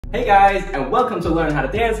Hey guys, and welcome to Learn How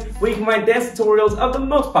to Dance, where you can find dance tutorials of the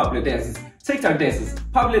most popular dances, TikTok dances,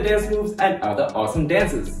 popular dance moves, and other awesome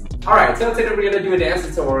dances. Alright, so today we're gonna do a dance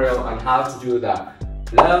tutorial on how to do the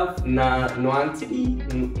Nwantiti.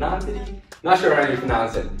 Not sure how you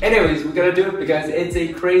pronounce it. Anyways, we're gonna do it because it's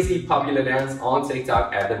a crazy popular dance on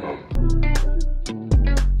TikTok at the moment.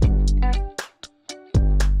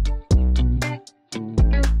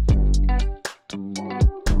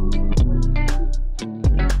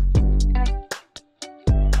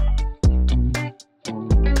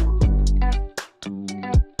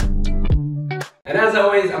 And as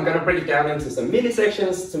always, I'm gonna break it down into some mini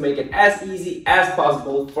sections to make it as easy as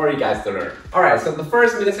possible for you guys to learn. Alright, so the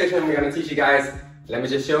first mini section we're gonna teach you guys, let me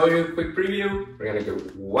just show you a quick preview. We're gonna go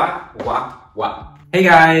wah, wah, wah. Hey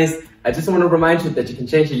guys, I just want to remind you that you can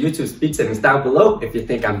change your YouTube speed settings down below if you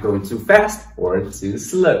think I'm going too fast or too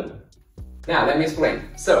slow. Now, let me explain.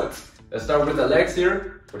 So, let's start with the legs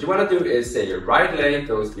here. What you wanna do is say your right leg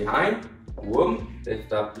goes behind, boom,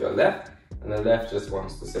 lift up your left, and the left just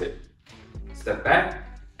wants to say step back,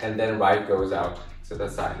 and then right goes out to the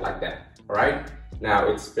side like that. All right? Now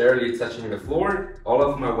it's barely touching the floor. All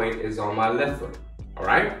of my weight is on my left foot. All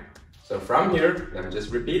right? So from here, let me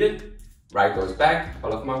just repeat it. Right goes back,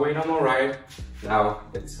 all of my weight on my right. Now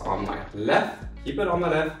it's on my left. Keep it on my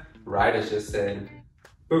left. Right is just saying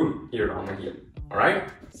boom here on my heel. All right?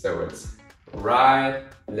 So it's right,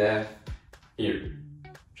 left, here.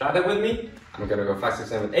 Try that with me. I'm gonna go 5, 6,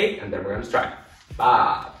 7, 8, and then we're gonna try.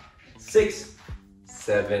 5, 6,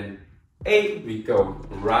 7, 8. We go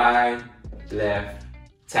right, left,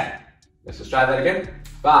 tap. Let's just try that again.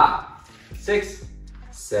 5, 6,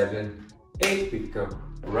 7, 8. We go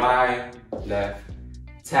right, left,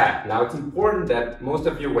 tap. Now it's important that most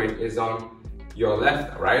of your weight is on your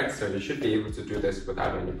left, right? So you should be able to do this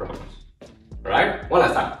without any problems. All right? One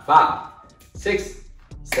last time. 5, 6,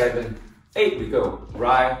 7, 8. We go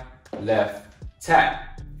right, left, tap.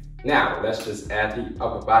 Now, let's just add the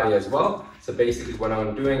upper body as well. So basically what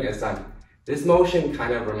I'm doing is this motion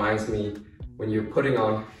kind of reminds me when you're putting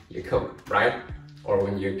on your coat, right? Or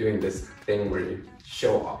when you're doing this thing where you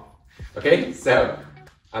show off. Okay, so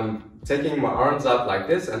I'm taking my arms up like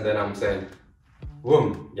this and then I'm saying,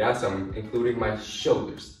 boom. Yeah, so I'm including my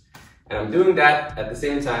shoulders. And I'm doing that at the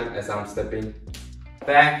same time as I'm stepping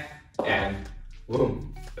back and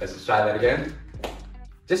boom. Let's just try that again.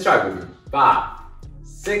 Just try with me. 5,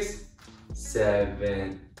 6,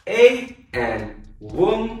 7, 8, and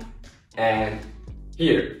boom, and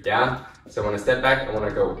here, yeah? So when I step back, I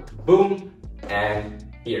wanna go boom, and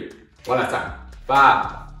here. One last time.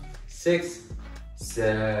 5, 6,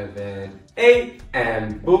 7, 8,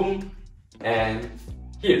 and boom, and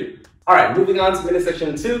here. All right, moving on to minute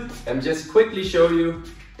section 2. Let me just quickly show you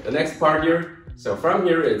the next part here. So from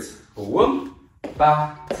here, it's boom,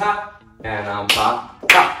 ba, ta, and ba,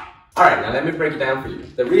 ta. All right, now let me break it down for you.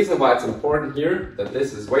 The reason why it's important here that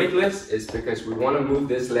this is weightless is because we want to move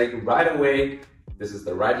this leg right away. This is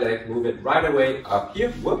the right leg, move it right away up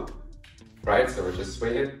here, whoop, right? So we just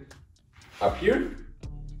swing it up here.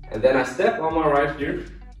 And then I step on my right here.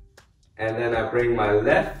 And then I bring my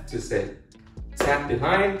left to say tap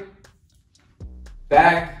behind,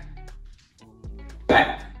 back,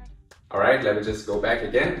 back. All right, let me just go back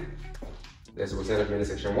again. This was in minute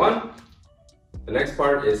section 1. The next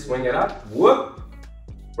part is swing it up, whoop,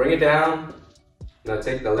 bring it down. Now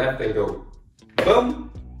take the left and go boom.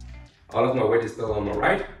 All of my weight is still on my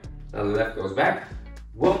right. Now the left goes back,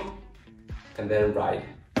 whoop, and then right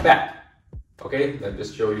back. Okay, let me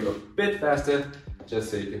just show you a bit faster just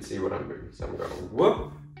so you can see what I'm doing. So I'm going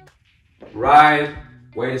whoop, right,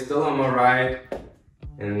 weight is still on my right,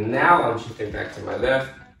 and now I'm shifting back to my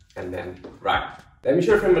left, and then right. Let me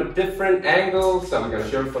show it from a different angle. So I'm gonna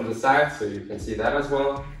show it from the side so you can see that as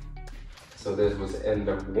well. So this was in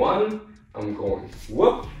the 1. I'm going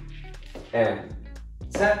whoop, and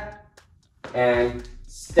tap, and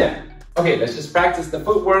step. Okay, let's just practice the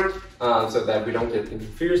footwork so that we don't get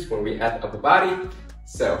confused when we add the upper body.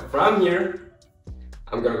 So from here,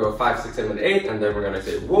 I'm gonna go 5, 6, 7, 8, and then we're gonna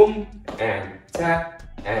say boom, and tap,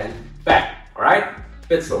 and back. All right?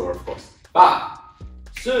 Bit slower, of course. 5,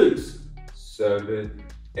 6, 7,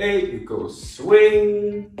 8, we go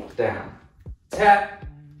swing, down, tap,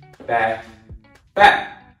 back,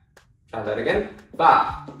 back. Try that again.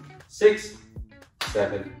 5, 6,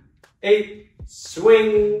 7, 8,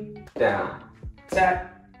 swing, down,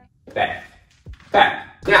 tap, back,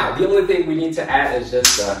 back. Now, the only thing we need to add is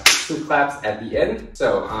just 2 claps at the end.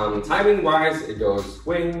 So timing wise, it goes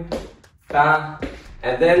swing, ba,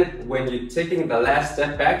 and then when you're taking the last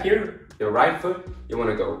step back here, your right foot, you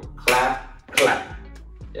wanna go clap, clap.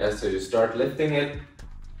 Yeah, so you start lifting it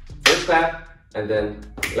first clap and then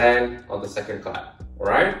land on the second clap, all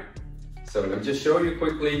right? So let me just show you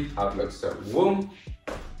quickly how it looks. So boom,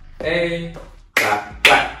 A, clap,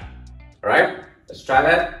 clap, all right? Let's try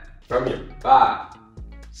that from here. 5,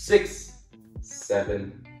 6,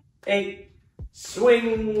 7, 8,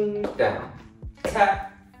 swing down,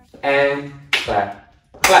 tap, and clap,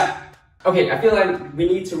 clap. Okay, I feel like we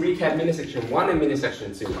need to recap mini section 1 and mini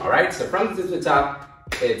section 2, all right? So from to the top,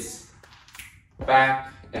 it's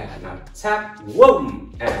back, and now tap,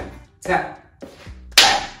 whoom, and tap,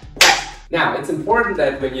 back, back. Now, it's important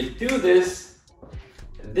that when you do this,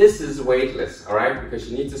 this is weightless, all right? Because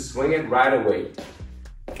you need to swing it right away.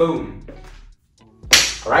 Boom.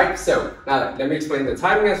 All right, so now let me explain the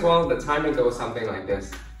timing as well. The timing goes something like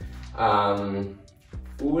this.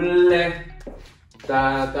 Ule,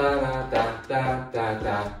 da da da da da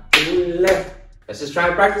da ule. Let's just try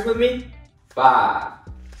and practice with me. 5,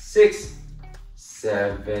 6,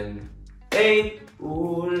 7, 8.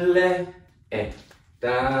 Ule, eh.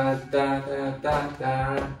 Da da da da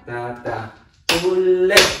da da da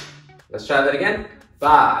ule. Let's try that again.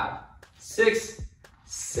 5, 6,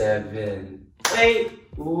 7, 8.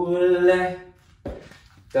 Ule,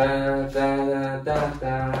 da da da da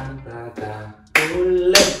da da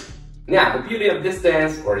ule. Now, the beauty of this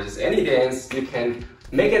dance, or just any dance, you can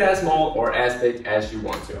make it as small or as big as you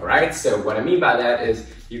want to, all right? So what I mean by that is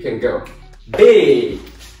you can go big,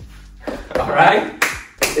 all right?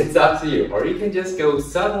 It's up to you. Or you can just go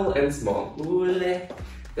subtle and small. Ule,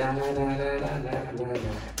 da da da da da da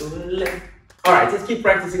da ule. All right, just keep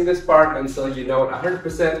practicing this part until you know it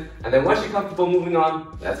 100%. And then once you're comfortable moving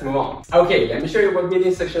on, let's move on. Okay, let me show you what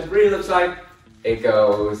mini section 3 looks like. It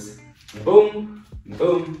goes boom,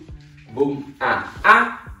 boom, boom,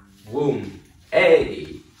 boom, A,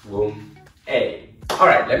 boom, A. All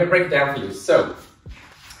right, let me break it down for you. So,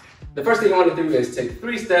 the first thing you want to do is take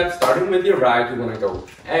 3 steps, starting with your right. You want to go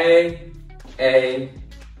A, A,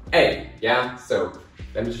 A. Yeah, so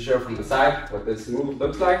let me just show from the side what this move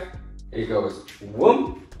looks like. It goes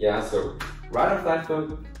whoom, yeah, so right on flat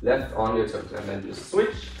foot, left on your toes, and then just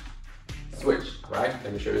switch, switch, right?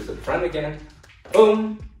 Let me show you to the front again.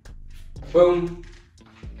 Boom, boom,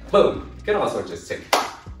 boom. You can also just take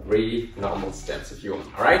 3 normal steps if you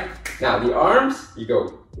want, all right? Now the arms, you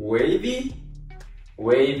go wavy,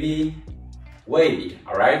 wavy, wavy,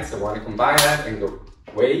 all right? So I want to combine that and go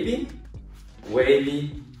wavy,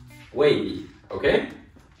 wavy, wavy, okay?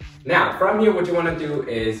 Now, from here, what you want to do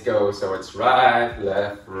is go, so it's right,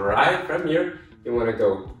 left, right. From here, you want to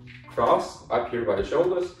go cross up here by the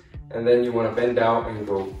shoulders, and then you want to bend down and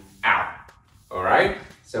go out, all right?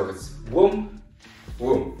 So it's whoom,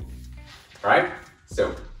 whoom, right?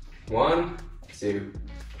 So 1, 2,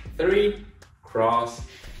 3, cross,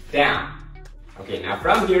 down. Okay, now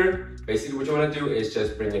from here, basically what you want to do is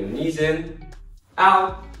just bring your knees in,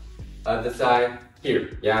 out, other side,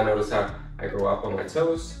 here. Yeah, notice how I go up on my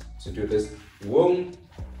toes to do this whoom,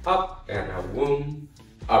 up, and a whoom,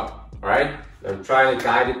 up, all right? I'm trying to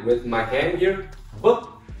guide it with my hand here, boop,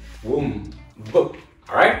 whoom, boop,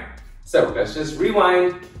 all right? So let's just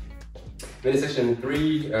rewind. Mini section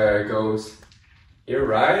 3 goes here,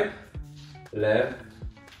 right, left,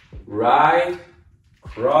 right,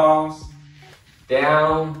 cross,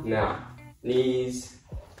 down, now, knees,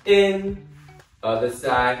 in, other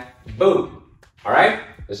side, boom, all right?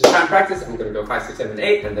 Let's just try and practice. I'm gonna go 5, 6, 7,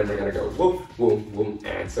 8, and then we're gonna go whoop, whoop, whoop,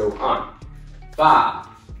 and so on. 5,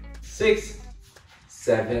 6,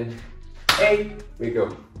 7, 8. We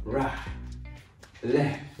go right,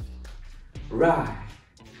 left, right,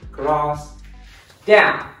 cross,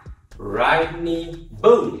 down, right knee,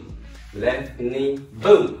 boom, left knee,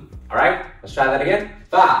 boom. All right, let's try that again.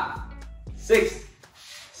 5, 6,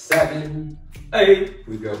 7, 8.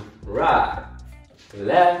 We go right,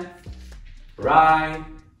 left, right,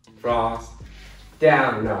 cross,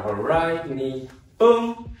 down, now right knee,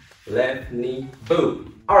 boom, left knee,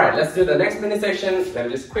 boom. All right, let's do the next mini section. Let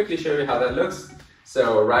me just quickly show you how that looks.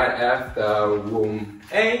 So right after whoom,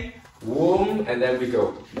 A, whoom, and then we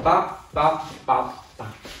go bop, bop, bop,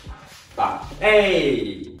 bop, bop,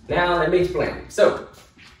 A. Now let me explain. So,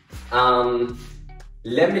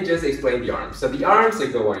 let me just explain the arms. So the arms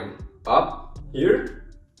are going up here,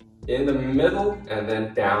 in the middle, and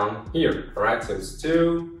then down here. All right, so it's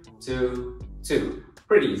 2, 2, 2.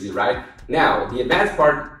 Pretty easy, right? Now, the advanced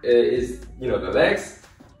part is, the legs.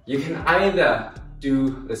 You can either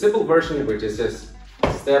do the simple version, which is just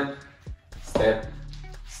step, step,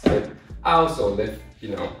 step. I also lift,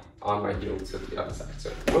 on my heel to the other side.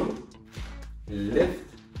 So, boom, lift,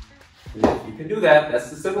 lift. You can do that.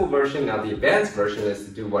 That's the simple version. Now, the advanced version is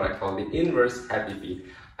to do what I call the inverse happy feet.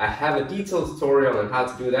 I have a detailed tutorial on how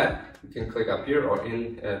to do that you can click up here or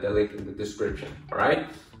in the link in the description, all right?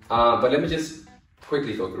 But let me just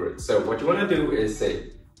quickly go through it. So what you want to do is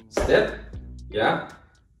say step, yeah?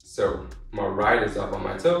 So my right is up on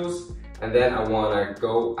my toes, and then I want to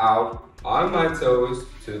go out on my toes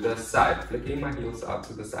to the side, flicking my heels out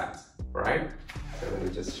to the sides, all right? So let me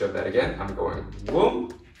just show that again. I'm going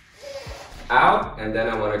whoop, out, and then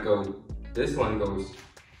I want to go, this one goes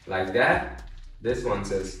like that. This one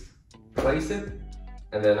says place it,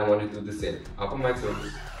 and then I want to do the same, up on my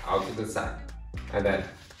toes, out to the side, and then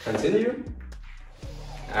continue,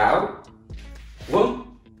 out,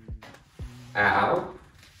 boom, out,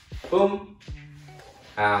 boom,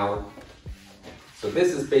 out. So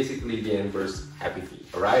this is basically the inverse happy feet,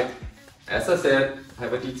 all right? As I said, I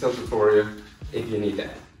have a detailed tutorial if you need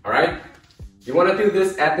that, all right? You want to do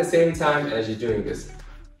this at the same time as you're doing this.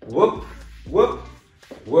 Whoop, whoop,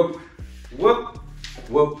 whoop, whoop,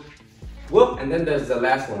 whoop, whoop, and then there's the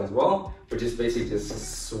last one as well, which is basically just a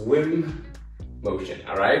swim motion,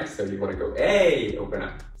 all right? So you want to go, hey, open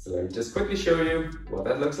up. So let me just quickly show you what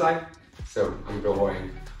that looks like. So I'm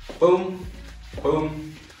going boom,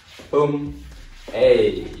 boom, boom,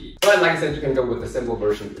 hey. But like I said, you can go with the simple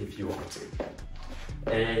version if you want to.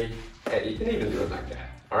 Hey, hey, you can even do it like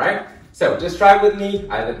that, all right? So just try with me,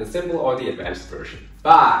 either the simple or the advanced version.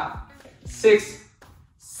 5, 6,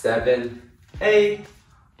 7, 8,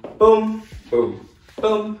 boom, boom,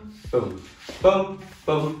 boom, boom, boom,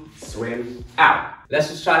 boom, swim out. Let's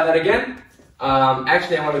just try that again.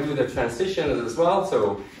 Actually, I want to do the transitions as well.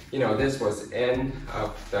 So, you know, this was the end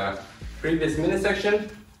of the previous minute section.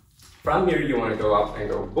 From here, you want to go up and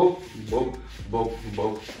go boop, boop, boop,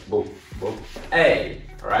 boop, boop, boop, hey.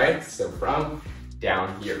 All right, so from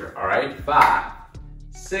down here, all right? 5,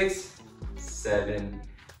 6, 7,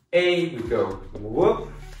 8, we go whoop,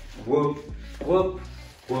 whoop, whoop,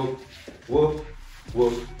 whoop, whoop,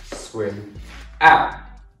 whoop, swim out.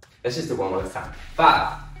 Let's just do one more time.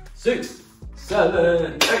 5, 6,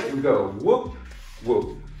 7, 8, we go whoop,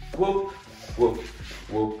 whoop, whoop, whoop,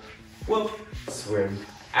 whoop, whoop, swim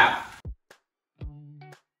out.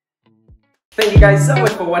 Thank you guys so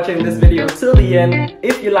much for watching this video till the end.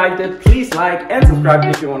 If you liked it, please like and subscribe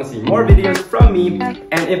if you want to see more videos from me.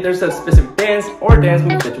 And if there's a specific dance or dance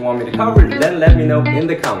move that you want me to cover, then let me know in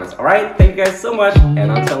the comments. Alright, thank you guys so much,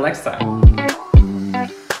 and until next time.